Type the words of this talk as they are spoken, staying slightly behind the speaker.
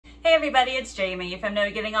Hey everybody, it's Jamie from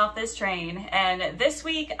No Getting Off This Train, and this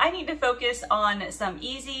week I need to focus on some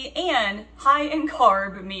easy and high in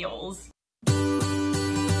carb meals. I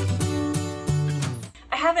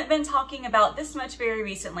haven't been talking about this much very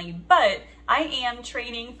recently, but I am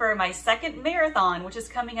training for my second marathon, which is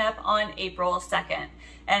coming up on April 2nd.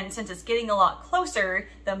 And since it's getting a lot closer,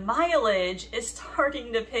 the mileage is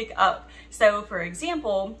starting to pick up. So for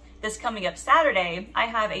example, this coming up Saturday, I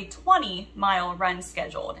have a 20-mile run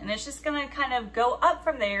scheduled, and it's just gonna kind of go up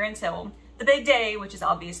from there until the big day, which is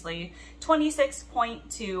obviously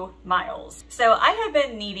 26.2 miles. So I have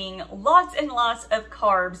been needing lots and lots of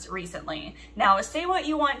carbs recently. Now, say what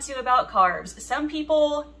you want to about carbs. Some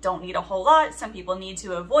people don't need a whole lot. Some people need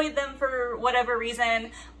to avoid them for whatever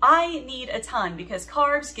reason. I need a ton because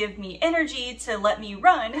carbs give me energy to let me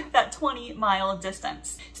run that 20-mile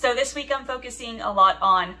distance. So this week I'm focusing a lot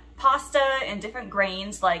on pasta and different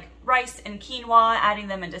grains like rice and quinoa, adding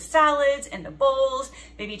them into salads, into bowls,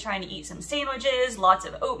 maybe trying to eat some sandwiches, lots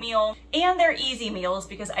of oatmeal, and they're easy meals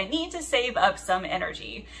because I need to save up some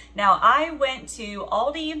energy. Now, I went to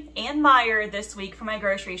Aldi and Meijer this week for my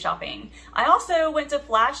grocery shopping. I also went to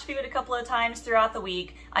Flash Food a couple of times throughout the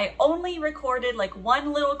week. I only recorded like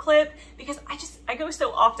one little clip because I go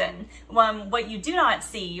so often. What you do not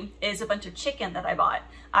see is a bunch of chicken that I bought.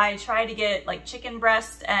 I try to get like chicken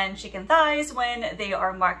breasts and chicken thighs when they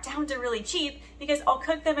are marked down to really cheap because I'll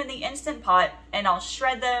cook them in the Instant Pot and I'll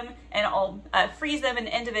shred them and I'll freeze them in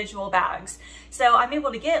individual bags. So I'm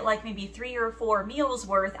able to get like maybe 3 or 4 meals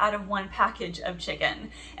worth out of one package of chicken.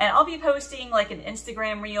 And I'll be posting like an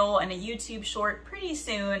Instagram reel and a YouTube short pretty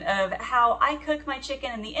soon of how I cook my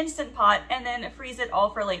chicken in the Instant Pot and then freeze it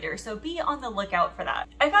all for later. So be on the lookout for that.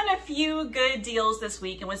 I found a few good deals this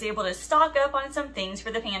week and was able to stock up on some things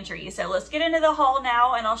for the pantry. So let's get into the haul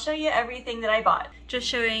now and I'll show you everything that I bought. Just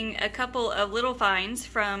showing a couple of little finds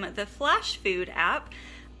from the Flash Food app.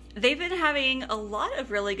 They've been having a lot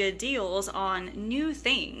of really good deals on new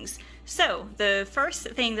things. So the first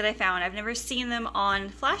thing that I found, I've never seen them on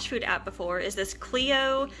Flash Food app before, is this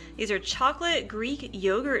Clio. These are chocolate Greek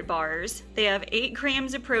yogurt bars. They have 8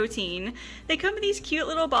 grams of protein. They come in these cute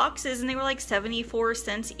little boxes and they were like 74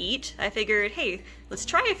 cents each. I figured, hey, let's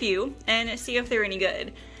try a few and see if they're any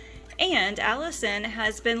good. And Allison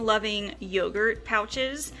has been loving yogurt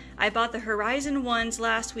pouches. I bought the Horizon ones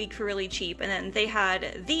last week for really cheap, and then they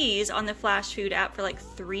had these on the Flash Food app for like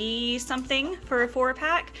 $3 something for a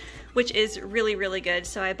 4-pack, which is really, really good.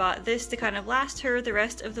 So I bought this to kind of last her the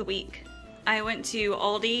rest of the week. I went to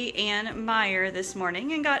Aldi and Meijer this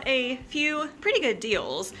morning and got a few pretty good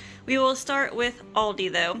deals. We will start with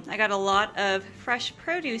Aldi though. I got a lot of fresh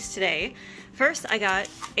produce today. First, I got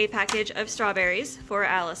a package of strawberries for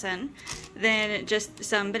Allison, then just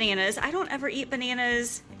some bananas. I don't ever eat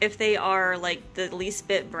bananas if they are like the least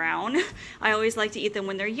bit brown. I always like to eat them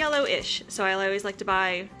when they're yellowish, so I always like to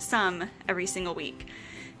buy some every single week.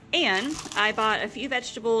 And I bought a few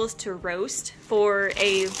vegetables to roast for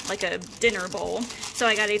a dinner bowl. So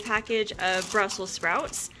I got a package of Brussels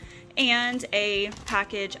sprouts and a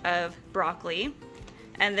package of broccoli.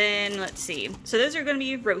 And then, let's see, so those are going to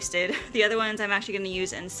be roasted. The other ones I'm actually going to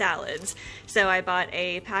use in salads. So I bought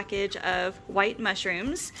a package of white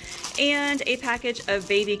mushrooms and a package of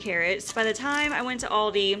baby carrots. By the time I went to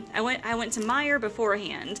Aldi, I went to Meijer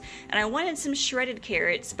beforehand, and I wanted some shredded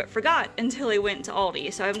carrots, but forgot until I went to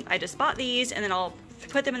Aldi. So I just bought these, and then I'll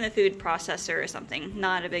put them in the food processor or something.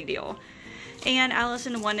 Not a big deal. And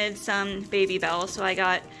Allison wanted some Baby Bell, so I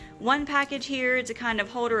got one package here to kind of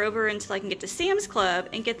hold her over until I can get to Sam's Club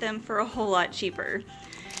and get them for a whole lot cheaper.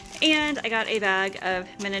 And I got a bag of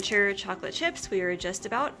miniature chocolate chips. We were just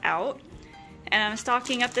about out. And I'm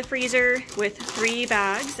stocking up the freezer with 3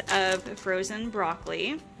 bags of frozen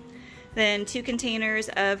broccoli, then 2 containers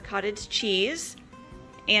of cottage cheese,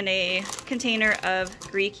 and a container of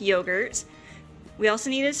Greek yogurt. We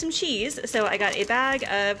also needed some cheese, so I got a bag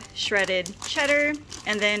of shredded cheddar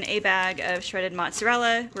and then a bag of shredded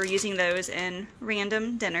mozzarella. We're using those in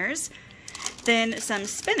random dinners. Then some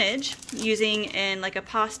spinach, using in like a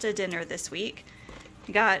pasta dinner this week.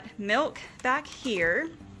 Got milk back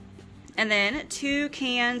here. And then 2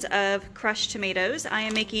 cans of crushed tomatoes. I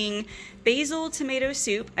am making basil tomato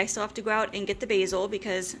soup. I still have to go out and get the basil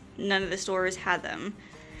because none of the stores had them.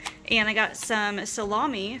 And I got some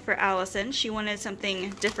salami for Allison. She wanted something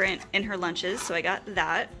different in her lunches, so I got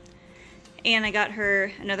that. And I got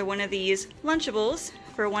her another one of these Lunchables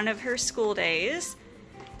for one of her school days.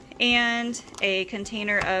 And a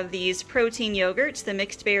container of these protein yogurts, the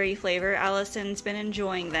mixed berry flavor. Allison's been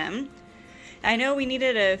enjoying them. I know we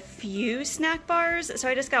needed a few snack bars, so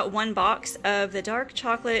I just got one box of the dark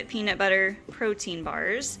chocolate peanut butter protein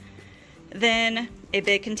bars. Then a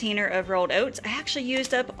big container of rolled oats. I actually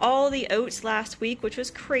used up all the oats last week, which was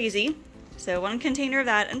crazy. So one container of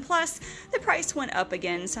that, and plus the price went up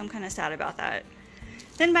again, so I'm kind of sad about that.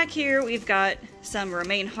 Then back here we've got some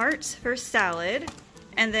romaine hearts for salad.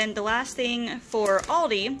 And then the last thing for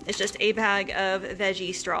Aldi is just a bag of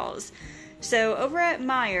veggie straws. So over at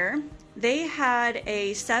Meijer, they had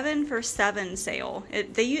a 7 for 7 sale.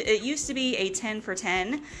 It used to be a 10 for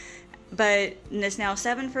 10. But it's now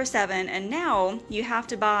 7 for 7, and now you have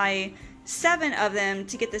to buy 7 of them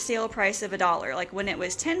to get the sale price of $1. Like when it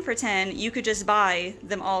was 10 for 10, you could just buy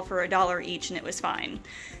them all for $1 each and it was fine.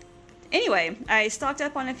 Anyway, I stocked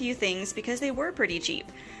up on a few things because they were pretty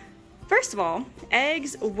cheap. First of all,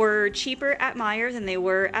 eggs were cheaper at Meijer than they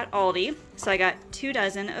were at Aldi, so I got 2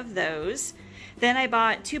 dozen of those. Then I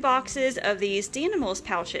bought 2 boxes of these Danimals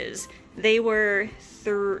pouches. They were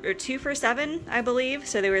 2 for 7, I believe,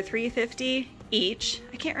 so they were $3.50 each.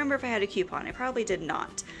 I can't remember if I had a coupon. I probably did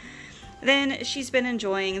not. Then she's been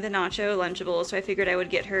enjoying the nacho Lunchables, so I figured I would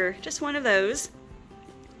get her just one of those.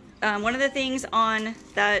 One of the things on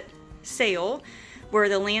that sale were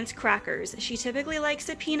the Lance crackers. She typically likes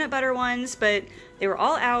the peanut butter ones, but they were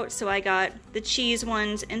all out, so I got the cheese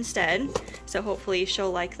ones instead. So hopefully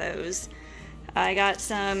she'll like those. I got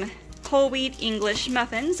some whole wheat English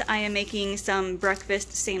muffins. I am making some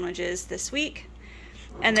breakfast sandwiches this week.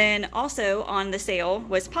 And then also on the sale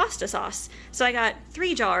was pasta sauce. So I got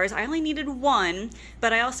 3 jars. I only needed 1,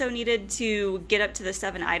 but I also needed to get up to the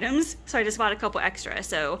 7 items. So I just bought a couple extra.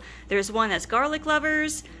 So there's one that's garlic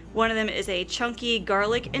lovers. One of them is a chunky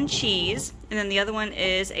garlic and cheese. And then the other one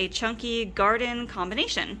is a chunky garden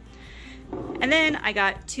combination. And then I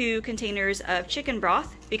got 2 containers of chicken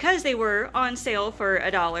broth because they were on sale for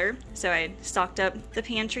 $1, so I stocked up the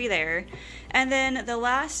pantry there. And then the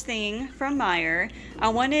last thing from Meijer, I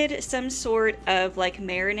wanted some sort of like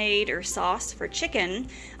marinade or sauce for chicken.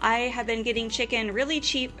 I have been getting chicken really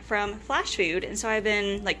cheap from Flash Food, and so I've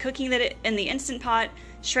been like cooking it in the Instant Pot,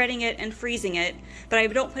 shredding it and freezing it, but I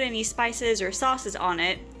don't put any spices or sauces on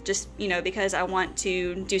it, just, you know, because I want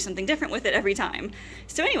to do something different with it every time.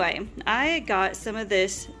 So anyway, I got some of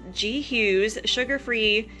this G. Hughes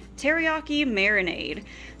sugar-free teriyaki marinade.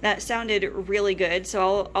 That sounded really good,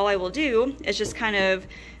 so all I will do is just kind of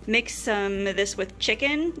mix some of this with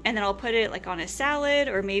chicken, and then I'll put it like on a salad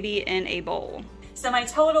or maybe in a bowl. So my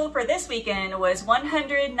total for this weekend was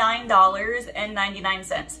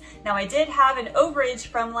 $109.99. Now I did have an overage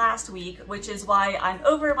from last week, which is why I'm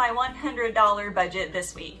over my $100 budget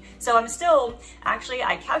this week. So I'm still, actually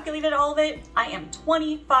I calculated all of it, I am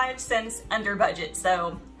 25 cents under budget,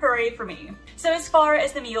 so hooray for me. So as far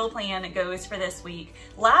as the meal plan goes for this week,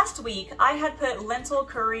 last week I had put lentil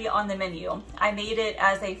curry on the menu. I made it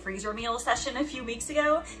as a freezer meal session a few weeks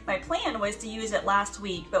ago. My plan was to use it last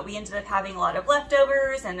week, but we ended up having a lot of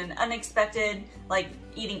leftovers and an unexpected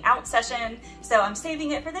eating out session. So I'm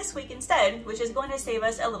saving it for this week instead, which is going to save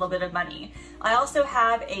us a little bit of money. I also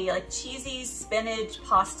have a cheesy spinach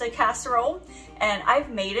pasta casserole, and I've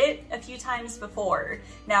made it a few times before.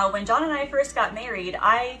 Now, when John and I first got married,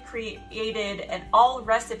 I created an All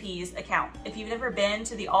Recipes account. If you've never been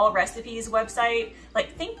to the All Recipes website,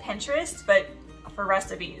 think Pinterest, but for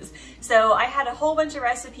recipes. So I had a whole bunch of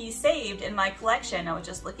recipes saved in my collection. I was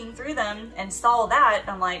just looking through them and saw that.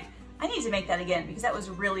 I'm like, I need to make that again because that was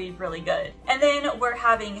really, really good. And then we're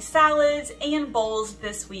having salads and bowls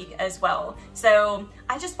this week as well. So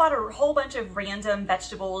I just bought a whole bunch of random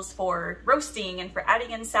vegetables for roasting and for adding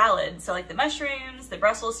in salad. So like the mushrooms, the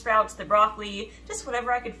Brussels sprouts, the broccoli, just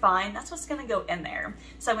whatever I could find, that's what's gonna go in there.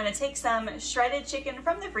 So I'm gonna take some shredded chicken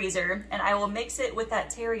from the freezer and I will mix it with that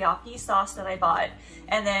teriyaki sauce that I bought.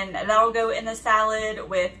 And then that'll go in the salad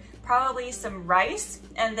with probably some rice,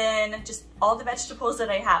 and then just all the vegetables that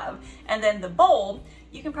I have. And then the bowl,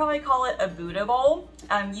 you can probably call it a Buddha bowl.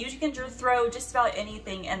 You can just throw just about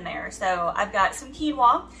anything in there. So I've got some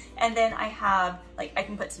quinoa, and then I have, I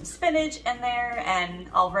can put some spinach in there, and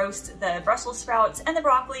I'll roast the Brussels sprouts and the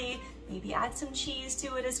broccoli, maybe add some cheese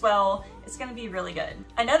to it as well. It's gonna be really good.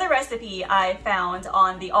 Another recipe I found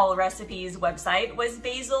on the All Recipes website was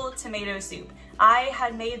basil tomato soup. I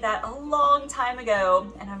had made that a long time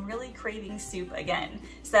ago and I'm really craving soup again.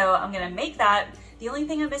 So I'm gonna make that. The only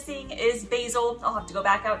thing I'm missing is basil. I'll have to go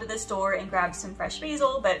back out to the store and grab some fresh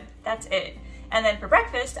basil, but that's it. And then for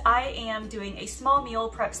breakfast, I am doing a small meal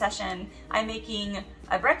prep session. I'm making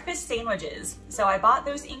breakfast sandwiches. So I bought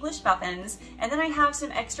those English muffins, and then I have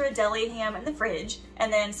some extra deli ham in the fridge,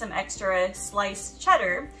 and then some extra sliced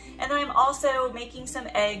cheddar, and then I'm also making some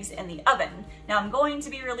eggs in the oven. Now I'm going to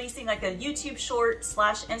be releasing like a YouTube short /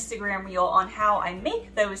 Instagram reel on how I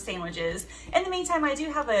make those sandwiches. In the meantime, I do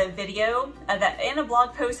have a video and a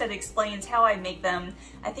blog post that explains how I make them.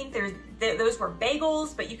 I think those were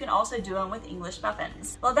bagels, but you can also do them with English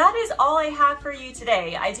muffins. Well, that is all I have for you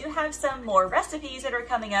today. I do have some more recipes that are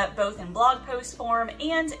coming up both in blog post form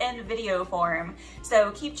and in video form.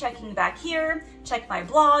 So keep checking back here, check my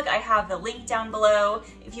blog. I have the link down below.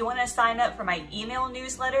 If you want to sign up for my email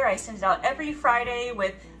newsletter, I send it out every Friday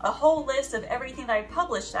with a whole list of everything that I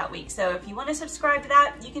published that week. So if you want to subscribe to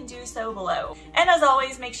that, you can do so below. And as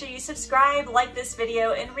always, make sure you subscribe, like this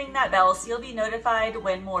video, and ring that bell so you'll be notified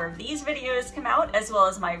when more of these videos come out, as well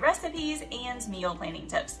as my recipes and meal planning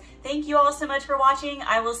tips. Thank you all so much for watching.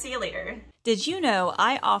 I will see you later. Did you know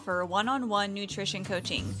I offer one-on-one nutrition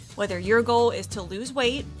coaching? Whether your goal is to lose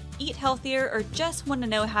weight, eat healthier, or just want to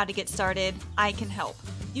know how to get started, I can help.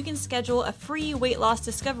 You can schedule a free weight loss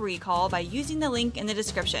discovery call by using the link in the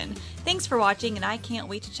description. Thanks for watching, and I can't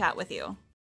wait to chat with you.